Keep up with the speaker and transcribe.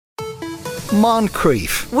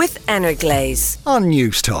Moncrief with Energlaze on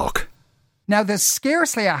News Talk. Now, there's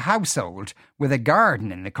scarcely a household with a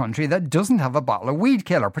garden in the country that doesn't have a bottle of weed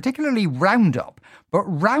killer, particularly Roundup. But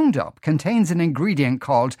Roundup contains an ingredient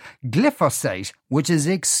called glyphosate, which is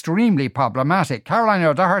extremely problematic. Caroline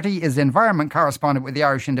O'Doherty is environment correspondent with the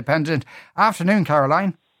Irish Independent. Afternoon,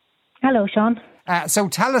 Caroline. Hello, Sean. So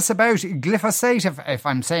tell us about glyphosate, if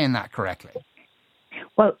I'm saying that correctly.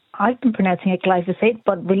 Well, I've been pronouncing it glyphosate,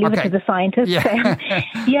 but we leave it to the scientists.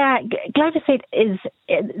 Yeah. Glyphosate is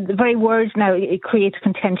the very word now. It creates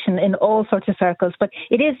contention in all sorts of circles, but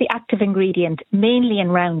it is the active ingredient, mainly in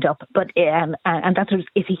Roundup. But and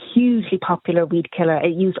it's a hugely popular weed killer.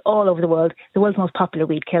 It's used all over the world. The world's most popular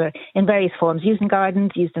weed killer in various forms, used in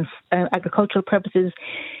gardens, used in agricultural purposes,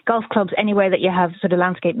 golf clubs, anywhere that you have sort of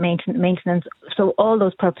landscape maintenance. So all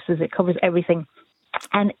those purposes, it covers everything.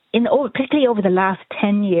 And particularly over the last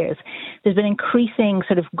 10 years, there's been increasing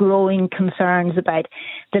sort of growing concerns about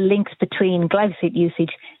the links between glyphosate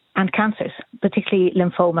usage and cancers, particularly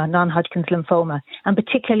lymphoma, non-Hodgkin's lymphoma, and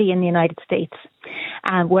particularly in the United States,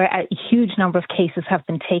 where a huge number of cases have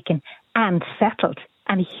been taken and settled,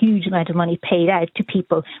 and a huge amount of money paid out to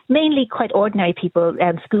people, mainly quite ordinary people,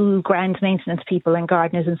 school ground maintenance people and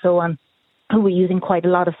gardeners and so on, who were using quite a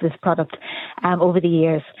lot of this product over the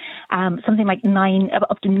years. Something like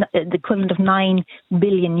up to the equivalent of €9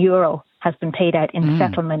 billion has been paid out in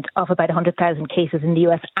settlement of about 100,000 cases in the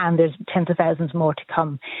US, and there's tens of thousands more to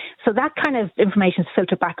come. So that kind of information is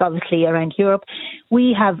filtered back, obviously, around Europe.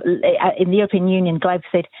 We have, in the European Union,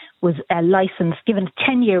 glyphosate was licensed, given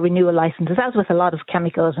 10-year renewal licenses, as with a lot of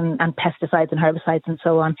chemicals and pesticides and herbicides and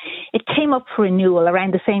so on. It came up for renewal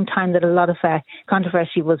around the same time that a lot of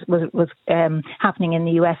controversy was happening in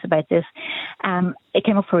the US about this. It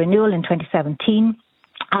came up for renewal in 2017.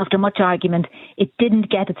 After much argument, it didn't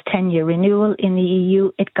get its 10-year renewal in the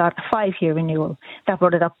EU. It got a 5-year renewal. That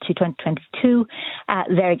brought it up to 2022.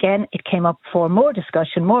 There again, it came up for more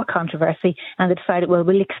discussion, more controversy, and they decided, well,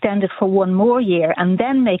 we'll extend it for one more year and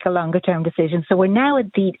then make a longer-term decision. So we're now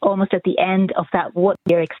almost at the end of that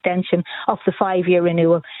 1-year extension of the 5-year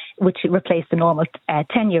renewal, which replaced the normal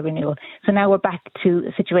 10-year renewal. So now we're back to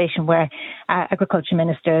a situation where agriculture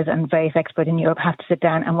ministers and various experts in Europe have to sit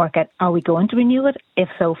down and work out, are we going to renew it? If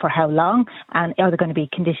so, for how long? And are there going to be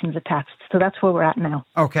conditions attached? So that's where we're at now.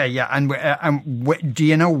 Okay, yeah. And do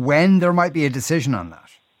you know when there might be a decision on that?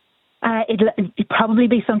 It'll probably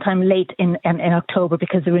be sometime late in October,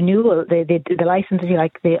 because the renewal, the license, if you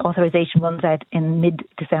like, the authorization runs out in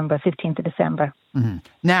mid-December, 15th of December. Mm-hmm.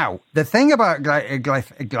 Now, the thing about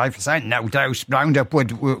glyphosate, no doubt, Roundup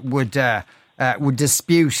would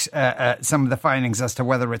dispute some of the findings as to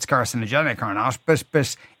whether it's carcinogenic or not,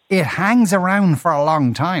 but it hangs around for a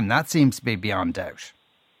long time. That seems to be beyond doubt.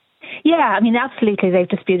 Yeah, I mean, absolutely, they've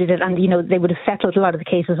disputed it, and, they would have settled a lot of the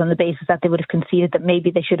cases on the basis that they would have conceded that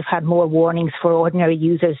maybe they should have had more warnings for ordinary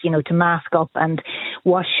users, to mask up and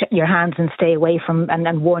wash your hands and stay away from,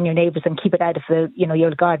 and warn your neighbours and keep it out of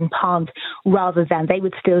your garden pond, rather than they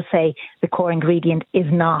would still say the core ingredient is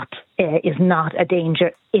not a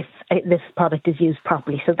danger if this product is used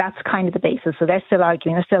properly. So that's kind of the basis. So they're still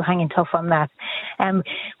arguing, they're still hanging tough on that.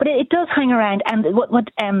 But it does hang around, and what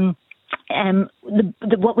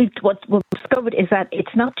we've discovered is that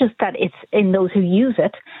it's not just that it's in those who use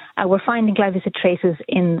it. We're finding glyphosate traces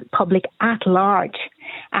in public at large.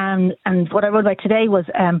 And what I wrote about today was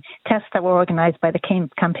tests that were organised by the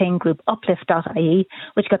campaign group Uplift.ie,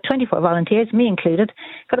 which got 24 volunteers, me included,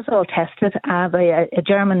 got us all tested by a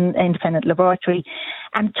German independent laboratory,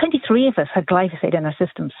 and 23 of us had glyphosate in our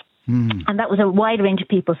systems. Mm. And that was a wide range of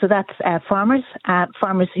people. So that's farmers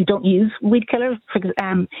who don't use weed killer.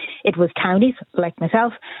 It was townies like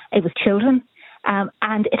myself. It was children.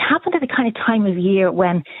 And it happened at a kind of time of year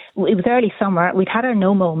when it was early summer. We'd had our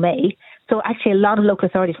no-mow May. So actually a lot of local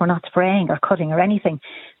authorities were not spraying or cutting or anything.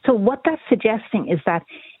 So what that's suggesting is that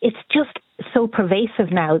it's just so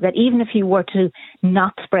pervasive now that even if you were to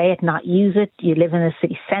not spray it, not use it, you live in a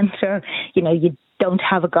city centre, you don't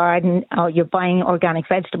have a garden, or you're buying organic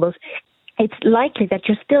vegetables, it's likely that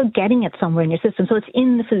you're still getting it somewhere in your system. So it's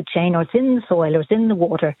in the food chain, or it's in the soil, or it's in the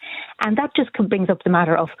water. And that just brings up the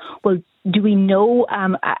matter of, well, do we know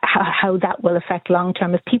how that will affect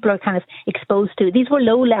long-term? If people are kind of exposed to it, these were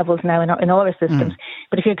low levels now in all our systems,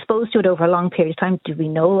 but if you're exposed to it over a long period of time, do we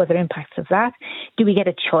know other impacts of that? Do we get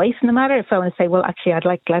a choice in the matter? If I want to say, well, actually, I'd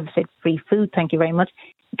like glyphosate-free food, thank you very much,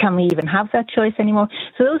 can we even have that choice anymore?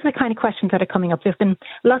 So those are the kind of questions that are coming up. There have been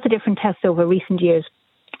lots of different tests over recent years,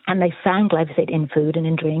 and they found glyphosate in food and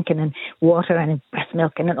in drink and in water and in breast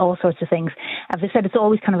milk and in all sorts of things. As I said, it's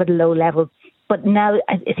always kind of at a low level. But now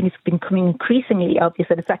I think it's becoming increasingly obvious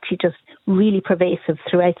that it's actually just really pervasive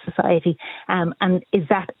throughout society. And is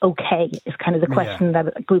that okay is kind of the question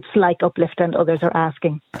that groups like Uplift and others are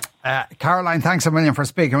asking. Caroline, thanks a million for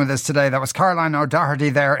speaking with us today. That was Caroline O'Doherty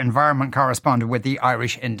there, environment correspondent with the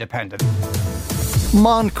Irish Independent.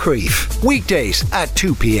 Moncrief, weekdays at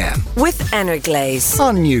 2 p.m. with Energlaze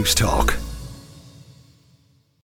on News Talk.